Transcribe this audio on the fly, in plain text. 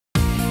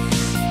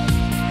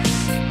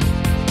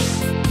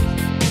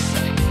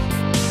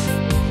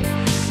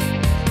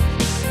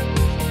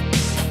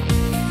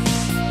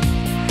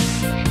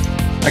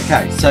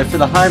Okay, so for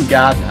the home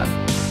gardener,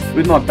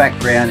 with my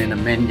background in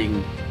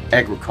amending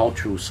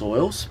agricultural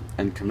soils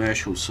and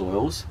commercial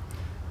soils,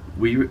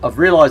 I've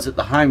realised that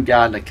the home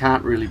gardener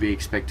can't really be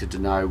expected to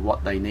know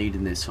what they need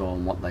in their soil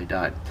and what they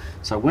don't.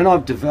 So when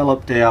I've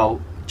developed our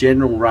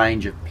general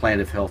range of Plant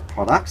of Health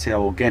products,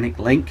 our Organic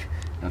Link,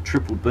 our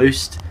Triple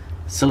Boost,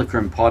 Silica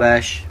and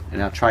Potash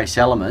and our Trace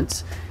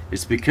Elements,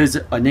 it's because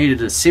I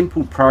needed a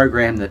simple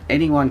program that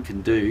anyone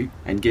can do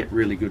and get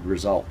really good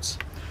results.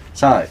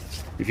 So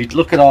if you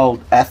look at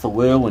old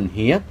Athol Irwin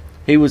here,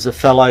 he was a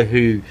fellow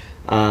who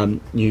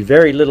knew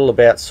very little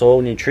about soil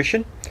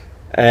nutrition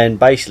and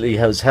basically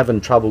was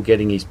having trouble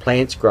getting his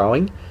plants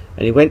growing,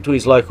 and he went to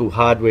his local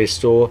hardware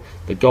store.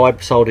 The guy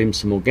sold him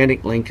some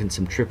Organic Link and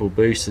some Triple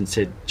Boost and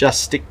said,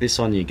 just stick this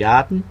on your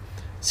garden.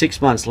 6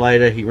 months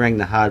later he rang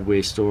the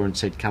hardware store and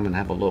said, come and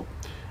have a look.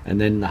 And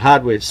then the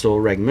hardware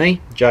store rang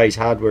me, Jay's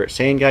Hardware at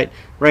Sandgate,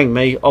 rang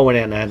me, I went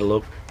out and had a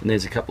look, and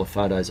there's a couple of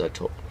photos I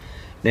took.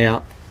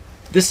 Now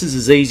this is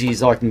as easy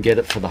as I can get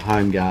it for the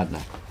home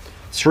gardener.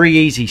 3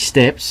 easy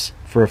steps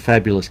for a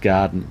fabulous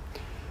garden.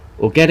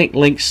 Organic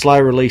Link slow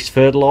release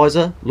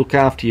fertilizer. Look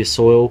after your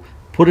soil.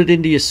 Put it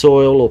into your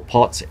soil or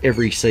pots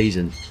every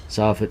season.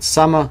 So if it's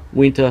summer,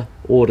 winter,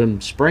 autumn,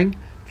 spring,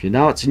 if you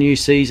know it's a new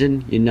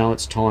season, you know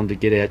it's time to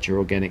get out your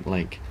Organic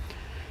Link.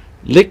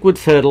 Liquid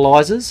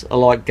fertilizers are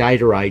like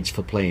Gatorades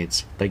for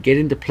plants. They get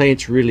into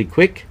plants really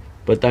quick,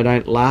 but they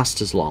don't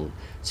last as long.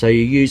 So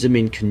you use them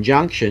in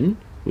conjunction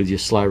with your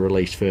slow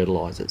release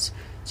fertilizers.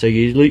 So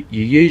you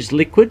use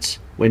liquids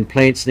when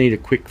plants need a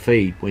quick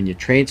feed, when you're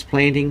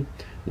transplanting,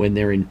 when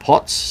they're in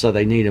pots so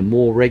they need a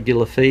more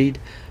regular feed,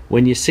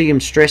 when you see them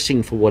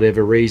stressing for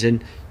whatever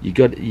reason, you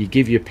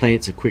give your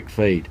plants a quick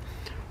feed.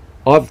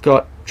 I've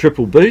got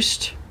Triple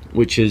Boost,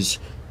 which is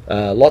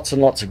lots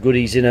and lots of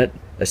goodies in it,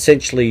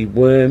 essentially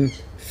worm,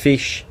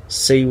 fish,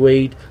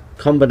 seaweed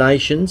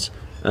combinations,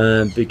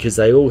 because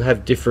they all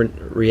have different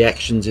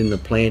reactions in the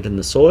plant and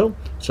the soil,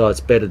 so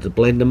it's better to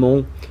blend them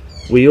all.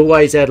 We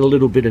always add a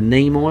little bit of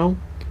neem oil.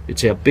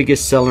 It's our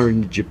biggest seller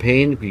in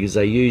Japan because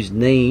they use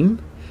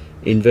neem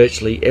in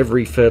virtually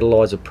every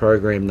fertilizer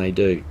program they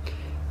do.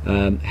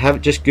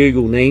 Just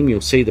Google neem,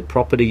 you'll see the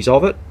properties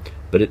of it,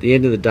 but at the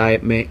end of the day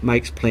it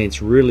makes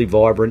plants really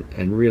vibrant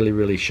and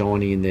really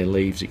shiny in their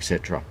leaves,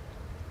 etc.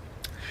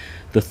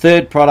 The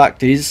third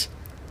product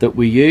that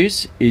we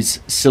use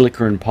is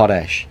Silica and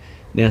Potash.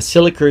 Now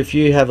silica, if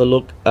you have a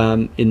look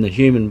in the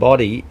human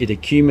body, it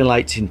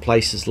accumulates in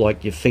places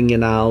like your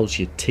fingernails,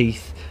 your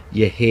teeth,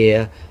 your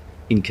hair,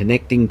 in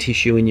connecting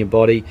tissue in your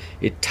body.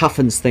 It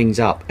toughens things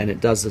up, and it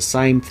does the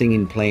same thing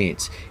in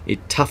plants.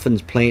 It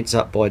toughens plants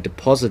up by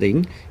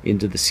depositing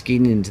into the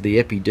skin, into the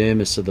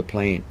epidermis of the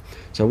plant.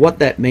 So what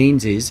that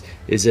means is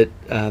that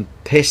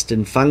pest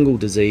and fungal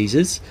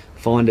diseases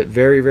find it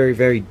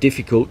very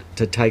difficult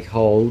to take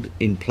hold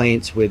in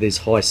plants where there's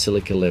high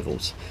silica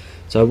levels.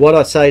 So what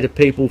I say to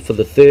people for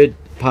the third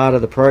part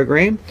of the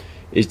program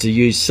is to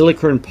use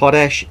Silica and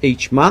Potash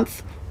each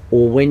month,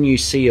 or when you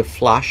see a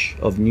flush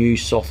of new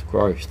soft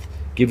growth,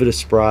 give it a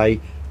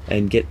spray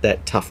and get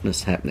that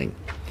toughness happening.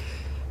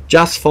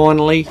 Just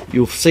finally,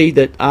 you'll see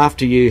that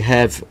after you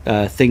have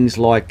things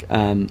like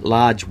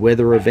large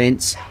weather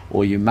events,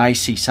 or you may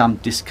see some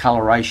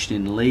discoloration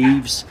in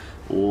leaves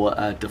or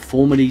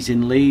deformities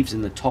in leaves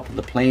in the top of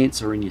the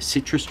plants or in your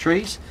citrus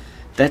trees,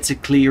 that's a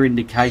clear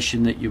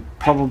indication that you've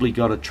probably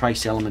got a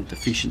trace element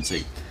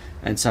deficiency.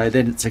 And so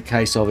then it's a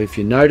case of, if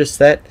you notice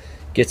that,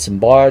 get some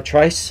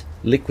BioTrace,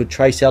 liquid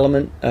trace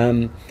element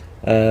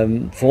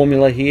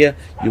formula here.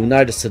 You'll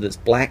notice that it's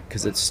black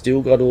because it's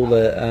still got all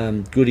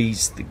the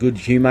goodies, the good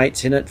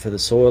humates in it for the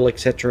soil,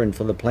 etc., and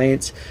for the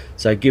plants.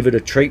 So give it a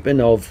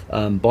treatment of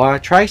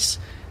BioTrace,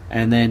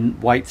 and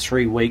then wait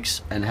 3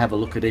 weeks and have a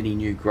look at any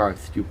new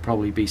growth. You'll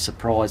probably be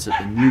surprised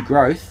that the new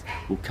growth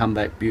will come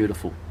back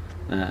beautiful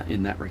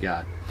in that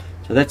regard.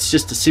 So that's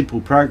just a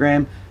simple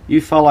program. You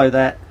follow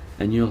that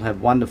and you'll have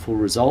wonderful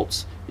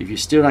results. If you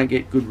still don't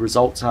get good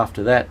results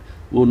after that,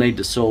 we'll need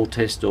to soil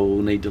test, or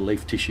we'll need to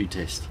leaf tissue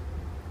test.